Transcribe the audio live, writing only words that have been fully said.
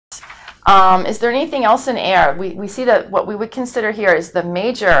Is there anything else in air? We see that what we would consider here is the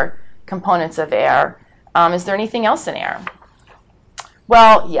major components of air. Is there anything else in air?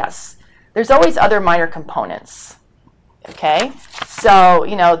 Well, yes. There's always other minor components. Okay? So,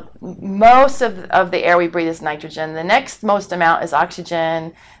 you know, most of the air we breathe is nitrogen. The next most amount is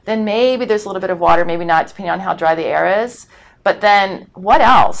oxygen. Then maybe there's a little bit of water, maybe not, depending on how dry the air is. But then what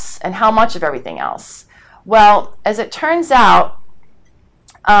else? And how much of everything else? Well, as it turns out,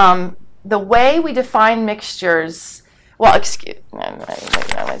 the way we define mixtures, well, excuse me, I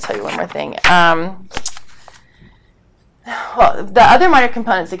want to tell you one more thing. Well, the other minor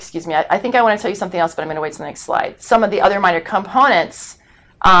components, excuse me, I think I want to tell you something else, but I'm going to wait till the next slide. Some of the other minor components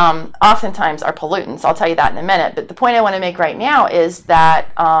oftentimes are pollutants. I'll tell you that in a minute. But the point I want to make right now is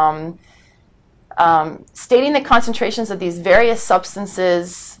that stating the concentrations of these various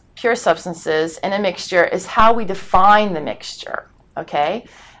substances, pure substances, in a mixture is how we define the mixture. Okay?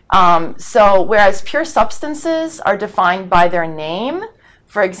 So whereas pure substances are defined by their name,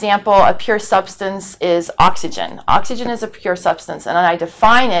 for example, a pure substance is oxygen. Oxygen is a pure substance, and I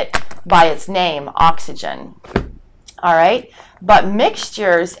define it by its name, oxygen. All right? But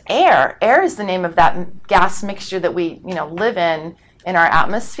mixtures, air is the name of that gas mixture that we, you know, live in our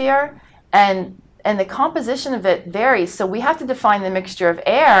atmosphere, and the composition of it varies. So we have to define the mixture of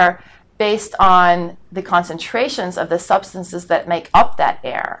air based on the concentrations of the substances that make up that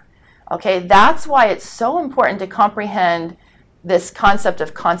air. Okay? That's why it's so important to comprehend this concept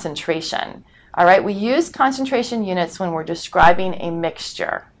of concentration. All right, we use concentration units when we're describing a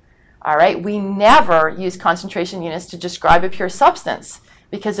mixture. All right, we never use concentration units to describe a pure substance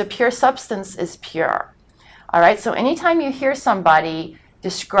because a pure substance is pure. All right, so anytime you hear somebody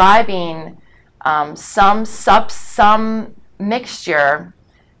describing some mixture,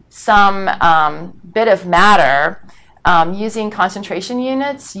 some bit of matter using concentration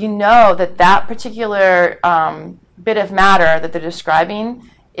units, you know that that particular bit of matter that they're describing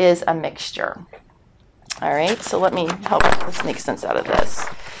is a mixture. All right, so let's make sense out of this.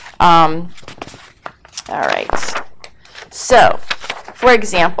 All right, so for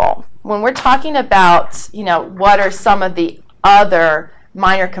example, when we're talking about, you know, what are some of the other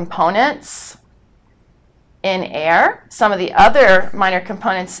minor components in air, some of the other minor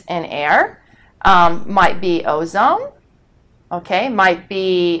components in air might be ozone, okay, might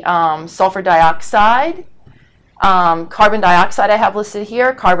be sulfur dioxide, carbon dioxide I have listed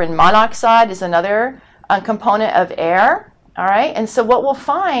here. Carbon monoxide is another component of air. All right, and so what we'll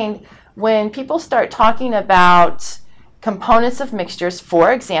find when people start talking about components of mixtures,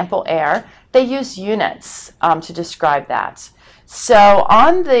 for example, air, they use units to describe that. So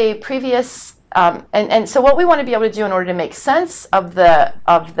on the previous, and so what we want to be able to do in order to make sense of the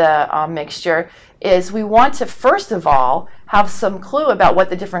mixture is we want to first of all have some clue about what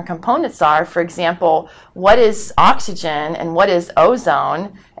the different components are. For example, what is oxygen and what is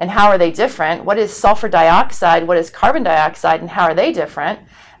ozone and how are they different? What is sulfur dioxide? What is carbon dioxide and how are they different?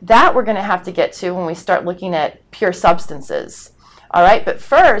 That we're going to have to get to when we start looking at pure substances. All right, but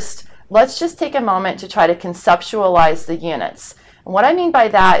first, let's just take a moment to try to conceptualize the units. And what I mean by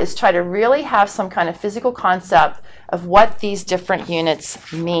that is try to really have some kind of physical concept of what these different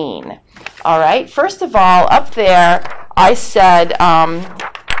units mean. All right, first of all, up there, I said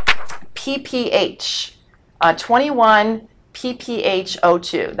pph, 21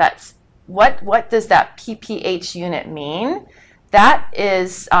 pph02. That's what does that pph unit mean? That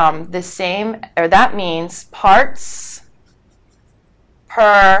is the same, or that means parts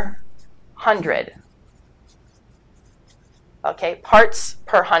per 100. Okay, parts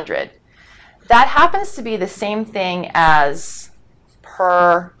per 100. That happens to be the same thing as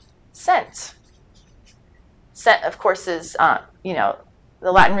percent. Cent, of course, is you know,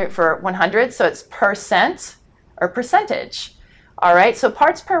 the Latin root for 100, so it's percent or percentage. All right, so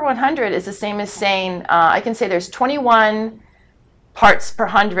parts per 100 is the same as saying I can say there's 21 parts per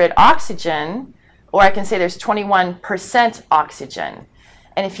 100 oxygen, or I can say there's 21% oxygen.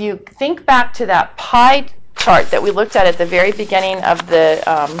 And if you think back to that pie chart that we looked at the very beginning of the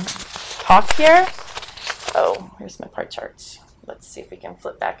talk here. Oh, here's my pie chart. Let's see if we can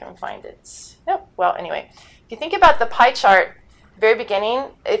flip back and find it. Nope. Well, anyway, if you think about the pie chart, very beginning,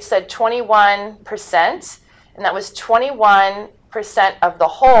 it said 21%, and that was 21% of the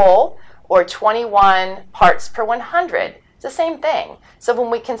whole, or 21 parts per 100. It's the same thing. So when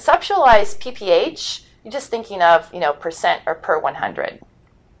we conceptualize pph, you're just thinking of, you know, percent or per 100.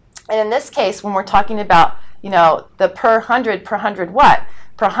 And in this case, when we're talking about, you know, the per 100 what?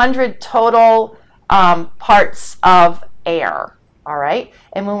 Per 100 total parts of air, all right?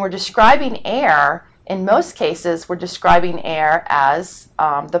 And when we're describing air, In most cases, we're describing air as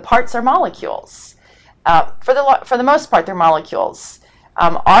the parts are molecules. For the most part, they're molecules.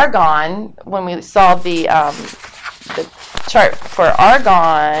 Argon, when we saw the chart for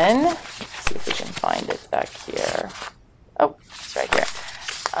argon, let's see if we can find it back here. Oh, it's right here.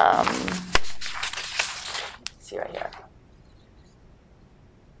 Let's see right here.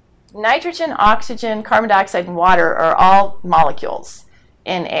 Nitrogen, oxygen, carbon dioxide, and water are all molecules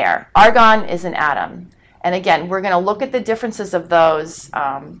in air. Argon is an atom. And again, we're going to look at the differences of those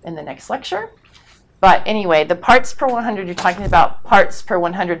in the next lecture. But anyway, the parts per 100, you're talking about parts per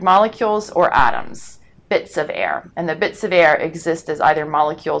 100 molecules or atoms, bits of air. And the bits of air exist as either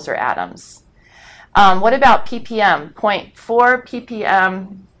molecules or atoms. What about ppm? 0.4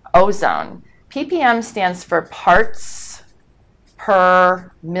 ppm ozone. ppm stands for parts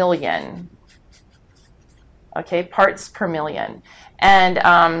per million. Okay, parts per million. And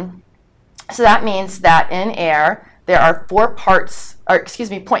so that means that in air, there are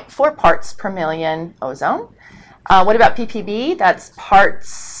 0.4 parts per million ozone. What about ppb? That's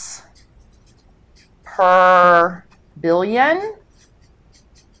parts per billion.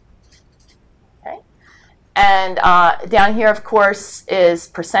 Okay. And down here, of course, is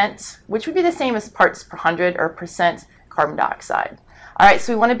percent, which would be the same as parts per 100 or percent carbon dioxide. All right,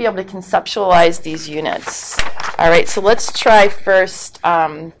 so we want to be able to conceptualize these units. All right, so let's try first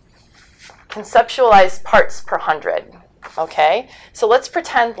conceptualize parts per 100. Okay, so let's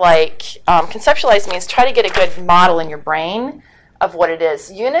pretend like conceptualize means try to get a good model in your brain of what it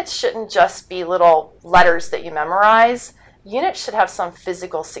is. Units shouldn't just be little letters that you memorize. Units should have some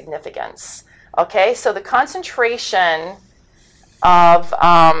physical significance. Okay, so the concentration of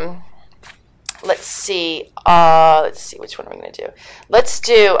let's see which one are we going to do. Let's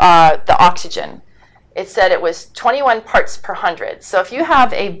do the oxygen. It said it was 21 parts per 100. So if you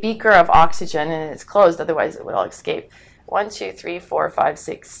have a beaker of oxygen and it's closed, otherwise it would all escape. 1, 2, 3, 4, 5,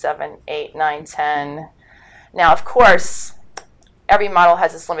 6, 7, 8, 9, 10. Now, of course, every model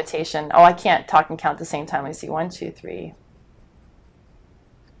has its limitation. Oh, I can't talk and count at the same time. Let me see. 1, 2, 3.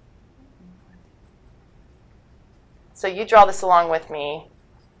 So you draw this along with me.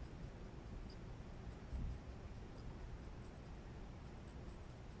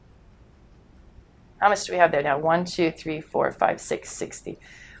 How much do we have there now? 1, 2, 3, 4, 5, 6, 60.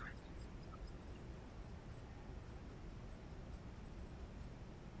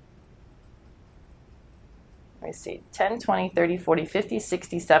 Let me see. 10, 20, 30, 40, 50,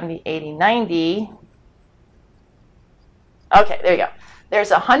 60, 70, 80, 90. Okay, there you go. There's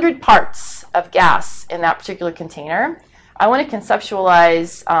 100 parts of gas in that particular container. I want to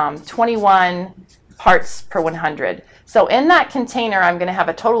conceptualize 21 parts per 100. So in that container, I'm going to have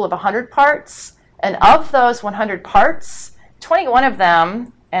a total of 100 parts. And of those 100 parts, 21 of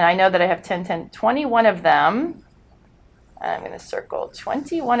them, and I know that I have 10, 10, 21 of them, and I'm going to circle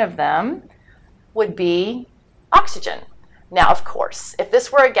 21 of them, would be oxygen. Now, of course, if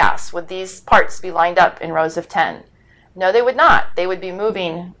this were a gas, would these parts be lined up in rows of 10? No, they would not. They would be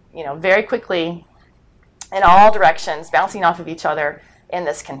moving, very quickly in all directions, bouncing off of each other in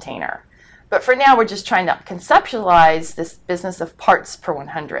this container. But for now, we're just trying to conceptualize this business of parts per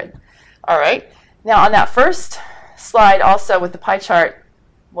 100. All right. Now, on that first slide, also with the pie chart,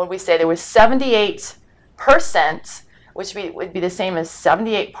 what we say there was 78%, which would be the same as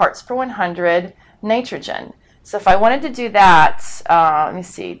 78 parts per 100 nitrogen. So if I wanted to do that, let me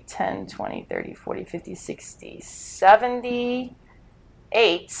see, 10, 20, 30, 40, 50, 60,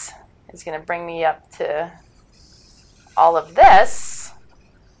 78 is going to bring me up to all of this.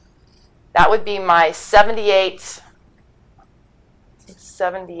 That would be my 78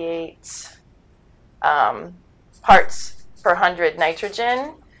 parts per 100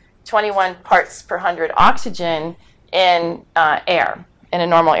 nitrogen, 21 parts per 100 oxygen in air, in a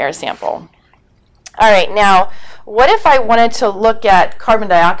normal air sample. All right, now, what if I wanted to look at carbon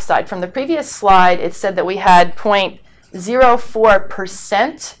dioxide? From the previous slide, it said that we had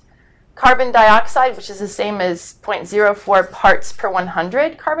 0.04% carbon dioxide, which is the same as 0.04 parts per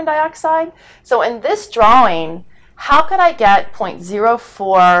 100 carbon dioxide. So in this drawing, how could I get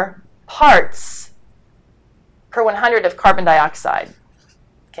 0.04 parts per 100 of carbon dioxide?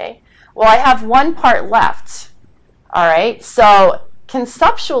 Okay, well, I have 1 part left. All right, so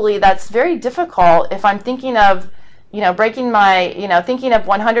conceptually, that's very difficult if I'm thinking of, breaking my, thinking of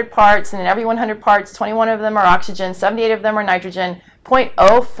 100 parts, and in every 100 parts, 21 of them are oxygen, 78 of them are nitrogen,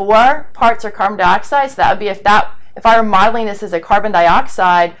 0.04 parts are carbon dioxide. So that would be if I were modeling this as a carbon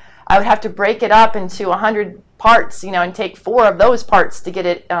dioxide, I would have to break it up into 100 parts, and take 4 of those parts to get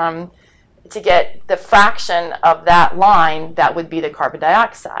it, to get the fraction of that line that would be the carbon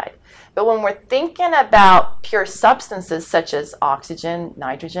dioxide. But when we're thinking about pure substances such as oxygen,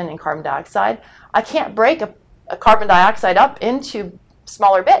 nitrogen, and carbon dioxide, I can't break a carbon dioxide up into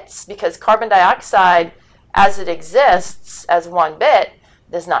smaller bits, because carbon dioxide, as it exists as one bit,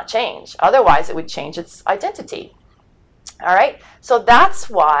 does not change. Otherwise, it would change its identity. All right, so that's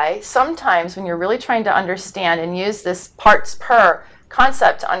why sometimes when you're really trying to understand and use this parts per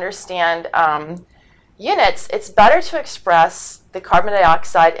concept to understand units, it's better to express the carbon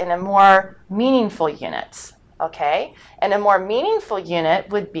dioxide in a more meaningful unit, okay? And a more meaningful unit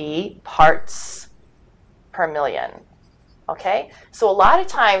would be parts per million, okay? So a lot of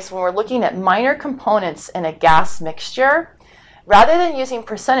times when we're looking at minor components in a gas mixture, rather than using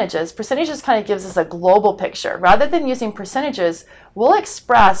percentages kind of gives us a global picture. Rather than using percentages, we'll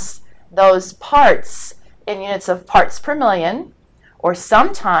express those parts in units of parts per million, or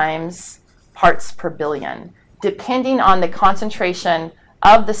sometimes parts per billion, depending on the concentration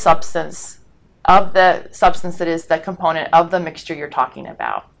of the substance that is the component of the mixture you're talking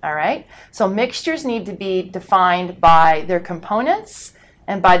about. All right? So mixtures need to be defined by their components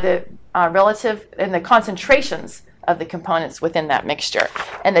and by the relative and the concentrations of the components within that mixture.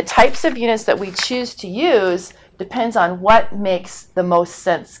 And the types of units that we choose to use depends on what makes the most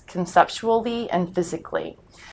sense conceptually and physically.